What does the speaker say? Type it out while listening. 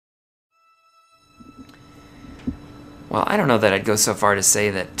Well, I don't know that I'd go so far to say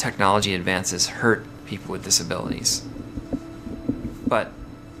that technology advances hurt people with disabilities. But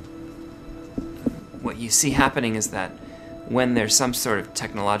what you see happening is that when there's some sort of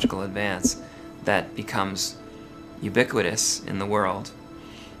technological advance that becomes ubiquitous in the world,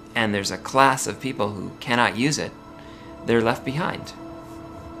 and there's a class of people who cannot use it, they're left behind.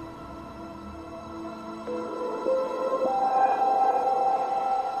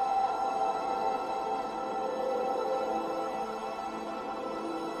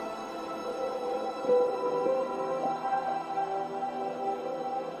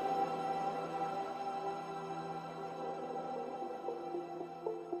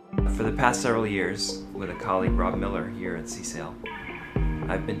 For the past several years, with a colleague, Rob Miller, here at CSAIL,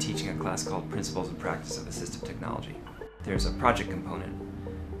 I've been teaching a class called Principles and Practice of Assistive Technology. There's a project component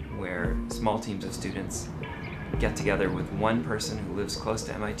where small teams of students get together with one person who lives close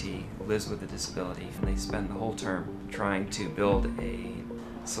to MIT, who lives with a disability, and they spend the whole term trying to build a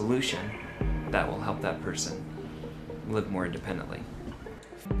solution that will help that person live more independently.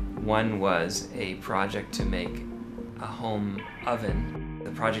 One was a project to make a home oven. The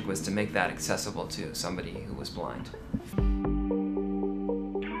project was to make that accessible to somebody who was blind.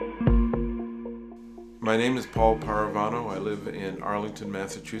 My name is Paul Paravano. I live in Arlington,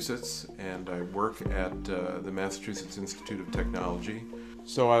 Massachusetts, and I work at the Massachusetts Institute of Technology.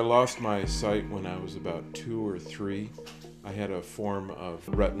 So I lost my sight when I was about 2 or 3. I had a form of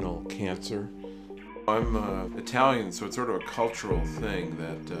retinal cancer. I'm Italian, so it's sort of a cultural thing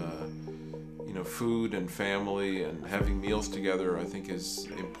that food and family and having meals together, I think, is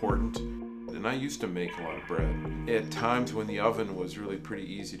important. And I used to make a lot of bread. At times when the oven was really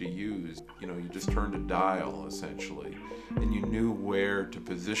pretty easy to use, you just turned a dial, essentially, and you knew where to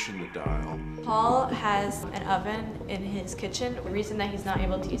position the dial. Paul has an oven in his kitchen. The reason that he's not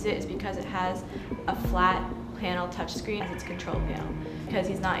able to use it is because it has a flat panel touchscreen as its control panel. Because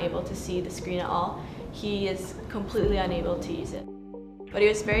he's not able to see the screen at all, he is completely unable to use it. But he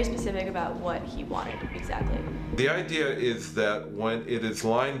was very specific about what he wanted exactly. The idea is that when it is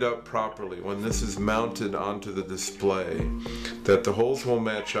lined up properly, when this is mounted onto the display, that the holes will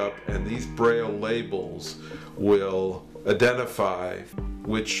match up and these braille labels will identify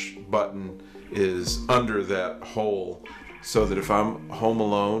which button is under that hole, so that if I'm home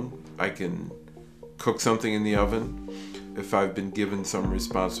alone, I can cook something in the oven. If I've been given some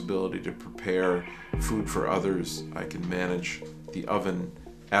responsibility to prepare food for others, I can manage the oven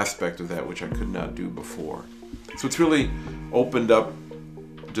aspect of that, which I could not do before. So it's really opened up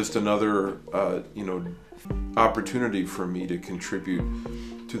just another opportunity for me to contribute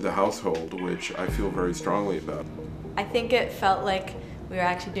to the household, which I feel very strongly about. I think it felt like we were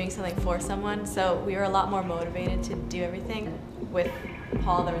actually doing something for someone, so we were a lot more motivated to do everything. With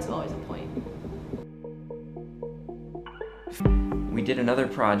Paul, there was always a point. We did another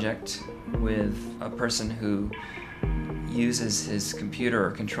project with a person who uses his computer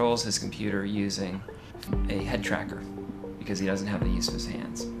or controls his computer using a head tracker because he doesn't have the use of his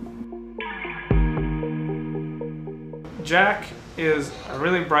hands. Jack is a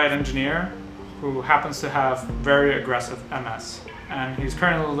really bright engineer who happens to have very aggressive MS, and he's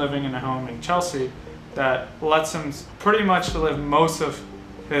currently living in a home in Chelsea that lets him pretty much live most of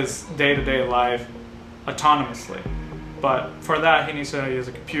his day-to-day life autonomously. But for that, he needs to use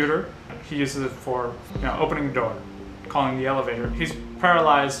a computer. He uses it for opening the door, calling the elevator. He's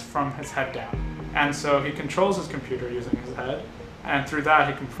paralyzed from his head down, and so he controls his computer using his head, and through that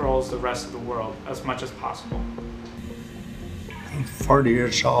he controls the rest of the world as much as possible. I'm 40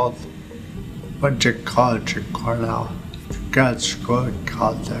 years old, went to college in Cornell, got school in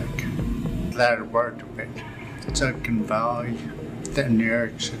Caltech. That worked with Silicon Valley, then New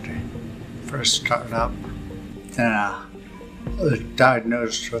York City for a startup. Then I was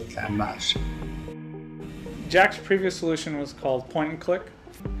diagnosed with MS. Jack's previous solution was called point and click,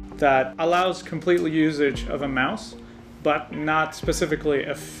 that allows complete usage of a mouse, but not specifically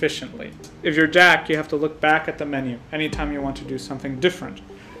efficiently. If you're Jack, you have to look back at the menu anytime you want to do something different.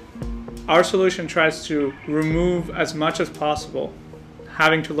 Our solution tries to remove as much as possible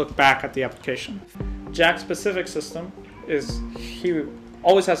having to look back at the application. Jack's specific system is he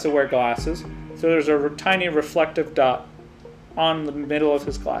always has to wear glasses, so there's a tiny reflective dot on the middle of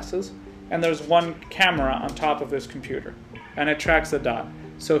his glasses, and there's one camera on top of his computer, and it tracks the dot.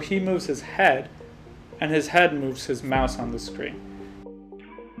 So he moves his head, and his head moves his mouse on the screen.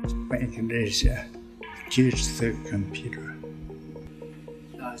 Make it easier to use the computer.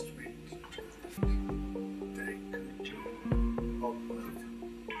 Last week, they could do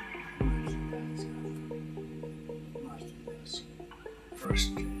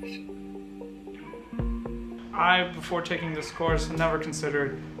I, before taking this course, had never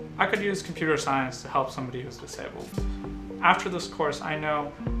considered I could use computer science to help somebody who's disabled. After this course, I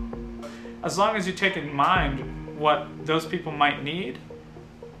know as long as you take in mind what those people might need,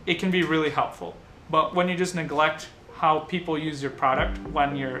 it can be really helpful. But when you just neglect how people use your product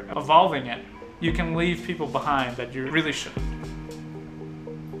when you're evolving it, you can leave people behind that you really shouldn't.